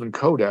and Eastman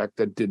Kodak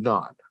that did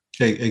not.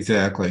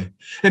 Exactly.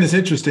 And it's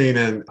interesting.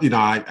 And,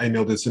 I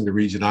know this in the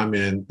region I'm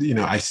in,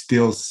 I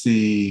still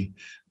see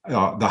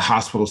the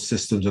hospital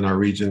systems in our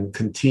region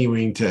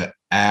continuing to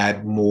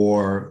add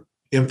more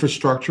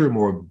infrastructure,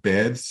 more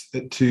beds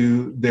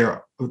to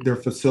their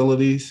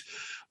facilities.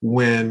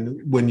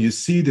 When you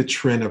see the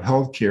trend of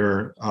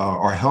healthcare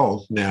or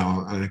health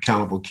now and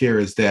accountable care,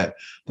 is that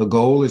the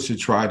goal is to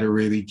try to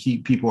really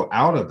keep people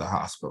out of the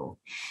hospital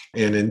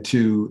and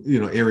into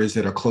areas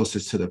that are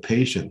closest to the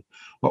patient.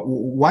 But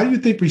why do you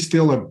think we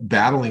still are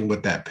battling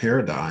with that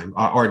paradigm?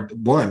 Or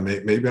one,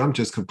 maybe I'm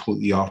just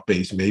completely off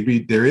base. Maybe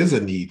there is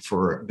a need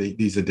for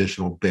these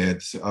additional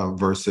beds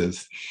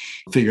versus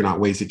figuring out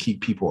ways to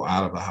keep people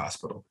out of the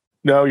hospital.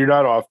 No, you're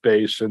not off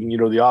base. And,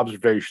 the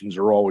observations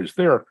are always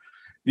there.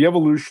 The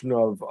evolution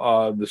of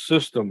the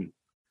system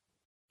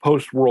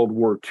post-World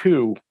War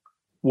II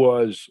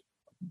was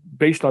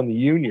based on the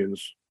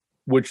unions,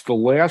 which the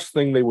last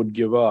thing they would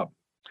give up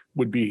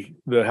would be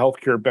the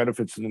healthcare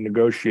benefits that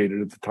negotiated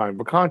at the time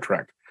of a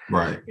contract.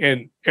 Right.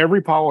 And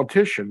every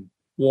politician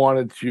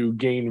wanted to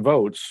gain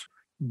votes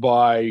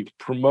by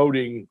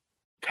promoting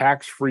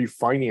tax-free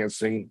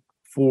financing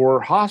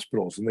for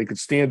hospitals. And they could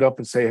stand up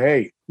and say,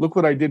 hey, look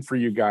what I did for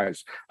you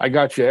guys. I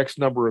got you X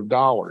number of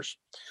dollars.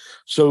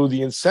 So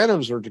the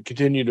incentives are to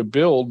continue to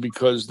build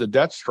because the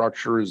debt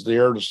structure is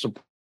there to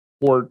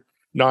support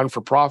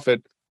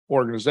non-for-profit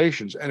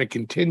organizations. And it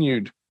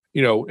continued,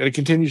 and it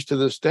continues to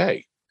this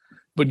day.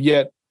 But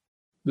yet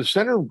the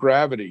center of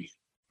gravity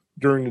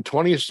during the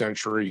 20th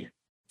century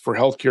for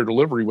healthcare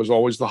delivery was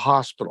always the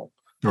hospital.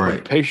 Right. Where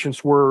the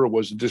patients were, it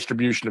was the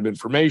distribution of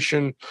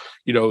information,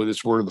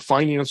 that's where the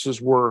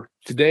finances were.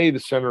 Today, the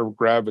center of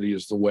gravity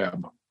is the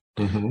web.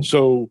 Mm-hmm.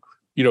 So,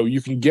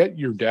 you can get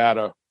your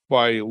data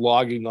by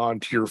logging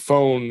onto your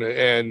phone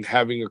and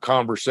having a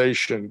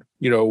conversation,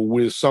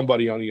 with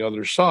somebody on the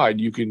other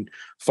side. You can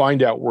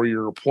find out where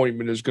your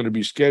appointment is going to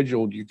be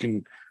scheduled. You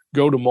can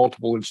go to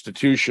multiple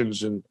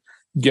institutions and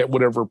get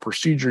whatever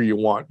procedure you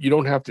want. You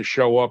don't have to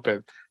show up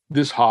at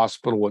this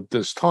hospital at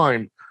this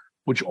time,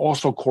 which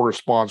also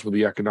corresponds with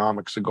the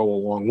economics that go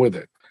along with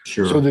it.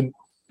 Sure. So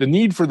the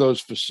need for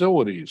those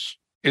facilities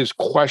is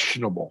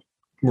questionable.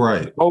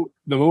 Right.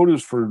 The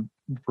motives for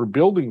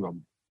building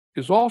them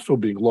is also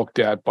being looked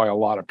at by a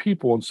lot of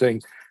people and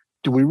saying,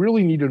 do we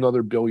really need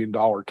another $1 billion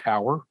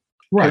tower?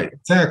 Right.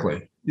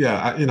 Exactly.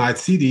 Yeah. I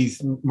see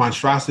these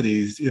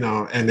monstrosities,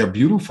 and they're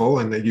beautiful.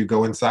 And then you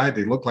go inside,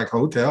 they look like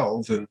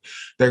hotels and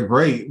they're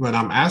great. But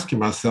I'm asking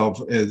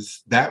myself,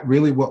 is that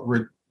really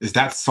is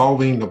that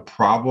solving the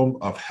problem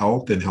of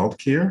health and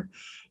healthcare?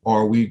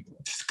 Or are we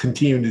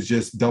continuing to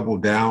just double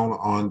down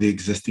on the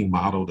existing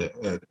model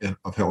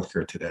of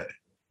healthcare today?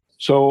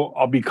 So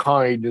I'll be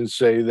kind and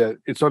say that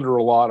it's under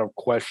a lot of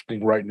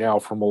questioning right now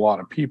from a lot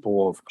of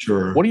people of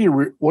sure. What do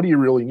you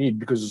really need?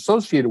 Because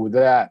associated with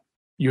that,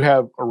 you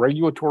have a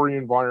regulatory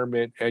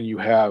environment and you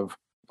have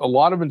a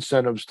lot of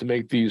incentives to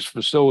make these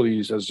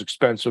facilities as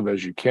expensive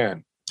as you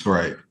can.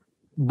 Right.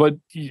 But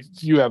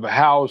you have a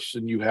house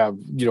and you have,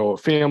 a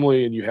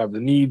family and you have the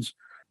needs.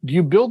 Do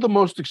you build the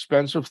most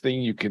expensive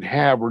thing you can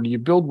have, or do you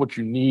build what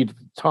you need at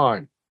the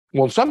time?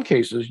 Well, in some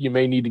cases, you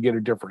may need to get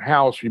a different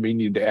house, you may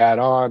need to add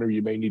on, or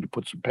you may need to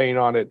put some paint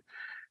on it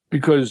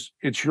because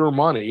it's your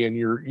money and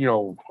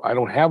I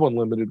don't have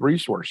unlimited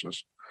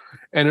resources.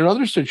 And in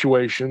other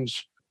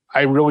situations,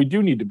 I really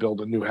do need to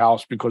build a new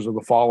house because of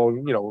the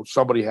following,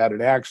 somebody had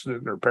an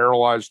accident or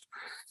paralyzed,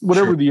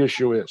 whatever Sure. the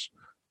issue is.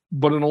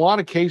 But in a lot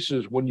of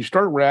cases, when you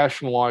start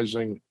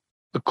rationalizing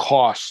the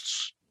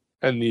costs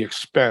and the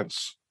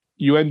expense,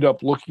 you end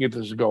up looking at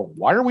this and go,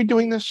 why are we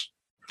doing this?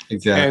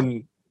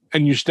 Exactly.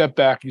 And you step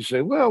back and you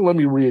say, well, let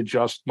me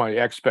readjust my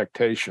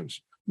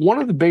expectations. One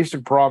of the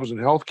basic problems in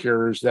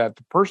healthcare is that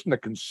the person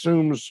that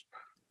consumes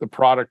the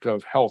product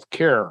of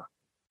healthcare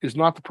is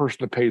not the person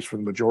that pays for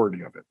the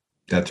majority of it.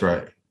 That's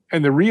right.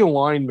 And the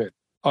realignment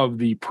of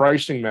the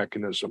pricing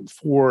mechanism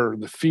for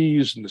the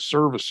fees and the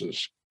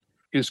services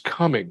is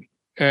coming.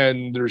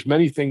 And there's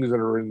many things that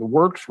are in the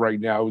works right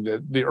now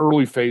that the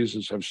early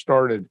phases have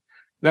started.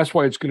 That's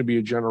why it's going to be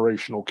a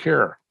generational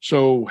care.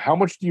 So how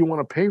much do you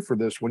want to pay for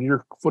this when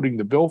you're footing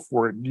the bill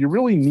for it? Do you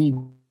really need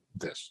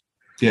this?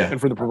 Yeah. And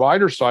for the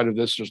provider side of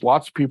this, there's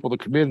lots of people that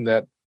come in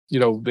that,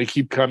 they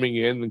keep coming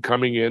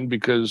in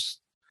because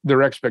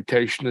their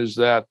expectation is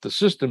that the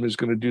system is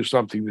going to do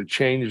something to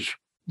change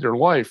their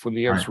life, when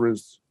the answer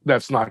is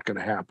that's not going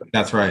to happen.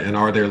 That's right. And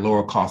are there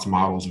lower cost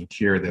models of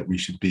care that we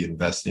should be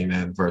investing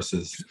in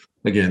versus,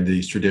 again,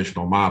 these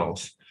traditional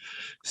models?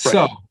 Right.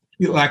 So,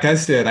 like I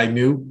said, I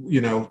knew,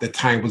 the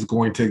time was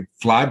going to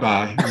fly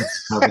by in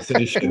this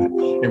conversation.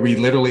 And we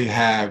literally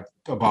have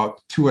about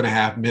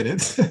 2.5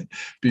 minutes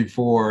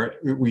before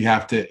we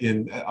have to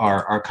end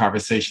our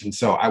conversation.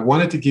 So I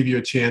wanted to give you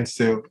a chance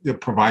to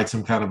provide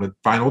some kind of a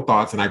final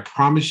thoughts. And I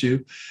promise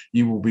you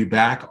will be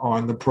back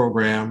on the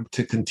program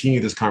to continue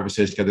this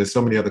conversation, because there's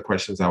so many other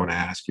questions I want to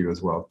ask you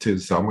as well, too.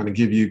 So I'm going to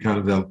give you kind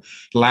of the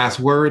last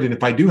word. And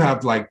if I do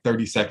have like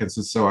 30 seconds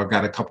or so, I've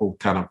got a couple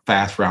kind of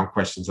fast round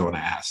questions I want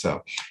to ask.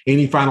 So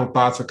any final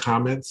thoughts or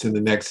comments in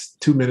the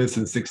next 2 minutes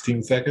and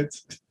 16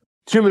 seconds?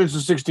 2 minutes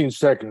and 16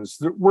 seconds.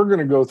 We're going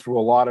to go through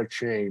a lot of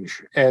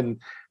change.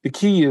 And the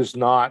key is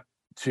not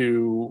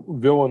to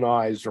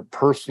villainize or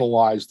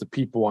personalize the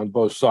people on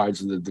both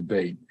sides of the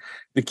debate.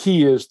 The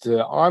key is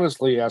to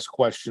honestly ask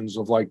questions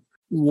of like,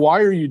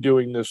 why are you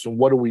doing this and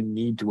what do we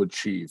need to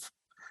achieve?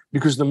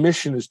 Because the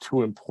mission is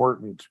too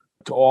important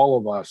to all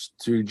of us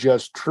to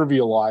just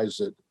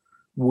trivialize it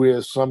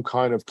with some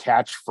kind of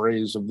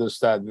catchphrase of this,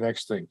 that, and the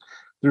next thing.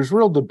 There's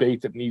real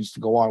debate that needs to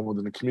go on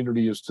within the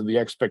community as to the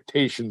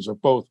expectations of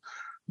both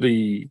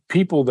the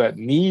people that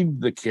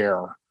need the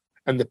care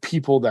and the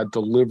people that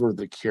deliver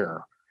the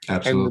care.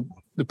 Absolutely. And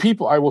the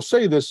people, I will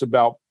say this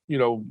about,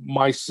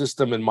 my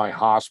system and my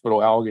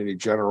hospital, Allegheny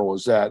General,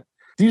 is that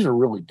these are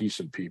really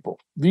decent people.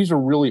 These are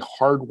really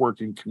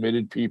hardworking,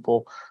 committed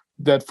people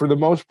that for the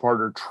most part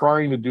are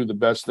trying to do the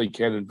best they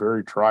can in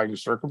very trying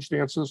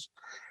circumstances.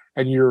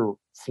 And you're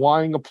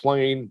flying a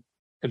plane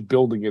and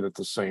building it at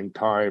the same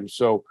time.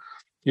 So,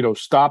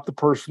 stop the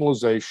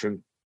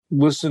personalization,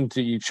 listen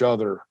to each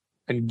other,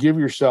 and give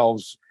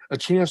yourselves a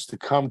chance to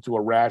come to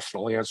a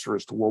rational answer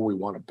as to where we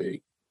want to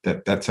be.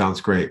 That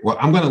sounds great. Well,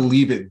 I'm going to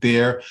leave it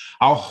there.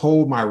 I'll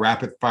hold my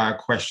rapid fire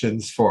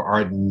questions for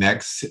our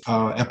next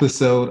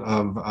episode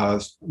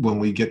of when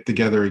we get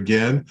together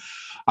again.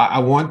 I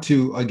want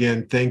to,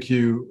 again, thank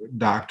you,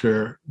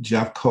 Dr.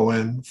 Jeff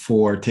Cohen,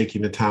 for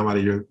taking the time out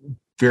of your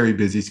very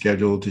busy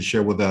schedule to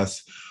share with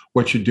us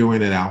what you're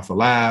doing at Alpha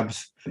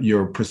Labs,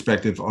 your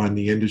perspective on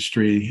the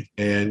industry,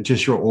 and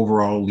just your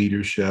overall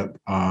leadership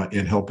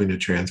in helping to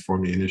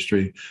transform the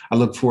industry. I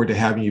look forward to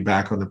having you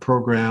back on the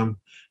program.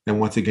 And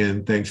once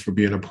again, thanks for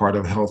being a part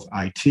of Health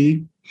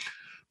IT.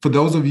 For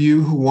those of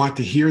you who want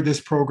to hear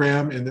this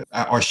program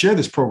or share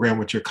this program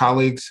with your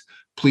colleagues,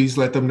 please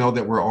let them know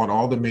that we're on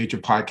all the major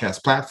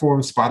podcast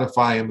platforms: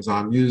 Spotify,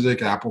 Amazon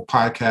Music, Apple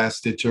Podcasts,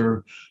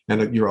 Stitcher,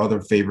 and your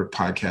other favorite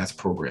podcast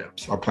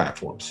programs or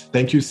platforms.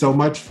 Thank you so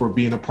much for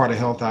being a part of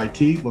Health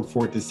IT. Look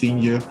forward to seeing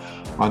you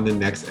on the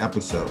next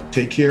episode.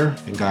 Take care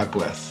and God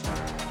bless.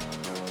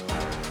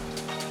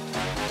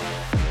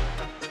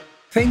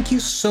 Thank you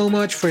so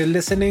much for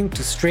listening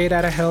to Straight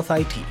Outta Health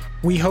IT.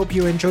 We hope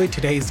you enjoyed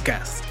today's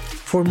guest.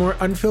 For more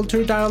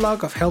unfiltered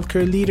dialogue of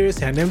healthcare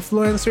leaders and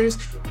influencers,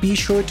 be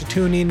sure to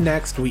tune in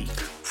next week.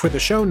 For the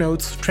show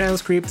notes,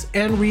 transcripts,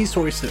 and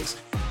resources,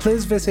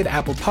 please visit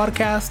Apple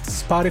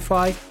Podcasts,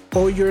 Spotify,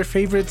 or your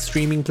favorite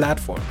streaming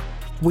platform.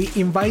 We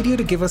invite you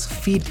to give us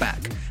feedback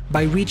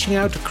by reaching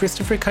out to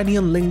Christopher Cohen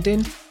on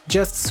LinkedIn,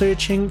 just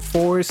searching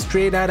for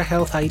Straight Outta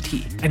Health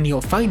IT, and you'll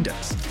find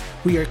us.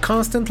 We are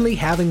constantly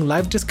having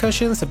live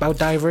discussions about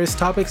diverse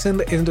topics in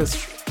the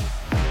industry.